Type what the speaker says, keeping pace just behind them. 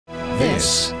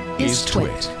This is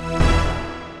TWIT.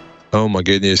 Oh my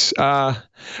goodness.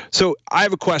 So I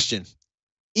have a question.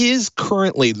 Is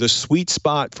currently the sweet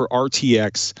spot for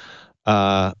RTX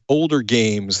older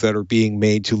games that are being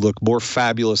made to look more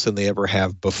fabulous than they ever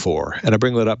have before? And I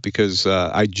bring that up because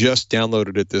I just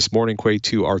downloaded it this morning.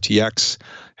 Quake II RTX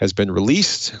has been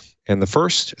released, and the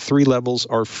first 3 levels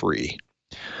are free.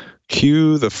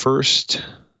 Cue the first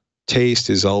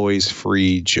taste is always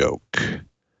free joke.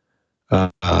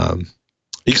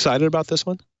 Excited about this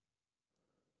one?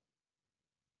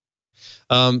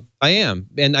 I am,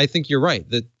 and I think you're right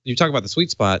that you talk about the sweet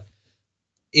spot.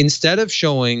 Instead of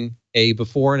showing a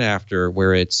before and after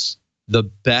where it's the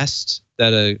best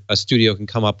that a studio can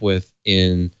come up with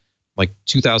in like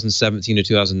 2017 to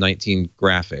 2019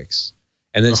 graphics,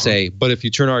 and then say, but if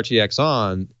you turn RTX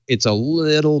on, it's a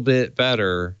little bit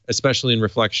better, especially in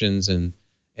reflections and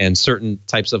certain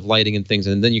types of lighting and things,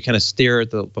 and then you kind of stare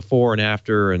at the before and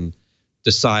after and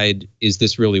decide, is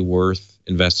this really worth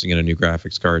investing in a new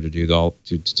graphics card to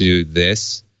do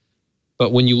this?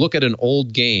 But when you look at an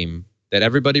old game that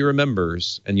everybody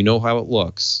remembers and you know how it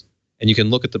looks, and you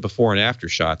can look at the before and after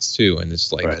shots too, and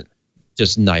it's like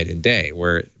just night and day.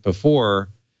 Where before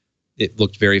it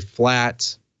looked very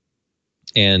flat,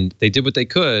 and they did what they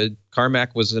could.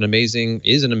 Carmack is an amazing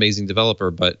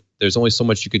developer, but there's only so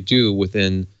much you could do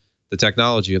within the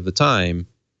technology of the time.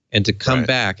 And to come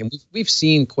back, and we've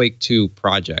seen Quake 2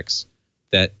 projects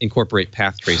that incorporate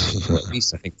path tracing for at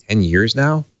least, I think, 10 years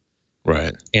now.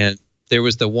 Right. And there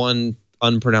was the one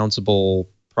unpronounceable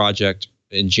project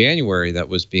in January that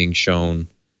was being shown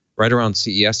right around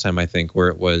CES time, I think, where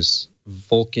it was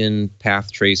Vulkan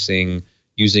path tracing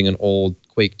using an old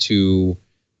Quake 2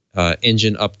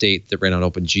 engine update that ran on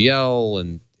OpenGL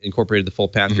and incorporated the full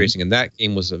path tracing. And that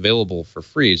game was available for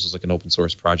free. It was like an open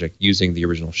source project using the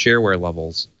original shareware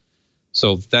levels.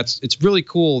 So it's really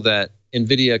cool that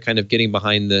NVIDIA kind of getting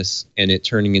behind this and it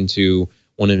turning into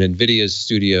one of NVIDIA's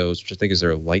studios, which I think is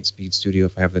their Lightspeed studio,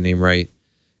 if I have the name right,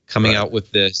 coming out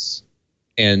with this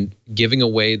and giving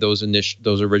away those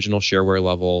original shareware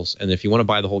levels. And if you want to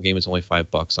buy the whole game, it's only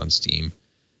 $5 on Steam.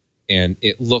 And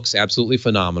it looks absolutely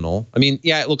phenomenal. I mean,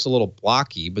 yeah, it looks a little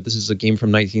blocky, but this is a game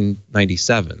from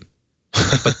 1997.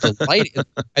 But the light,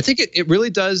 I think it really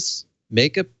does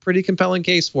make a pretty compelling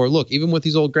case for, look, even with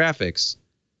these old graphics,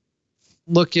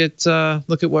 look at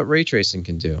what ray tracing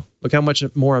can do. Look how much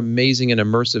more amazing and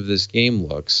immersive this game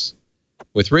looks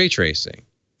with ray tracing.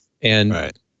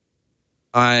 And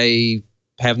I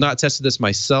have not tested this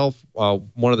myself.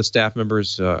 One of the staff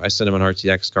members, I sent him an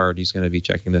RTX card. He's going to be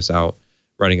checking this out,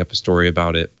 writing up a story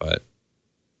about it. But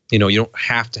you don't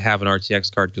have to have an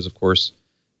RTX card because, of course,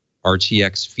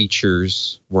 RTX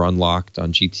features were unlocked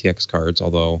on GTX cards.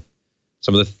 Although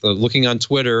some of the looking on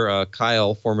Twitter,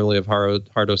 Kyle, formerly of Hard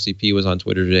OCP, was on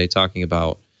Twitter today talking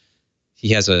about he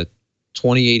has a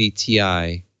 2080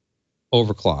 Ti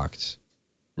overclocked.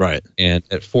 Right. And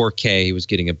at 4K, he was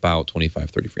getting about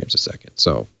 25, 30 frames a second.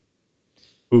 So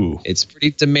it's pretty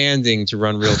demanding to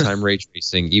run real-time ray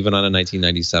tracing, even on a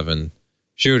 1997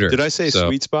 shooter. Did I say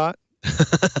sweet spot?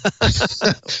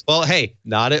 Well, hey,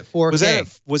 not at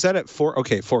 4K. Was that at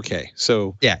 4K.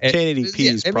 So yeah, 1080p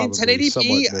is probably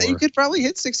 1080p, you could probably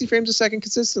hit 60 frames a second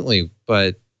consistently,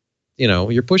 but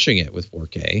you're pushing it with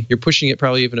 4K. You're pushing it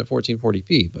probably even at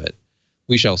 1440p, but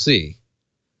we shall see.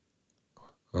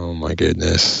 Oh my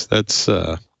goodness. That's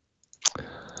 4K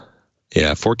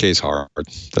is hard.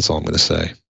 That's all I'm going to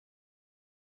say.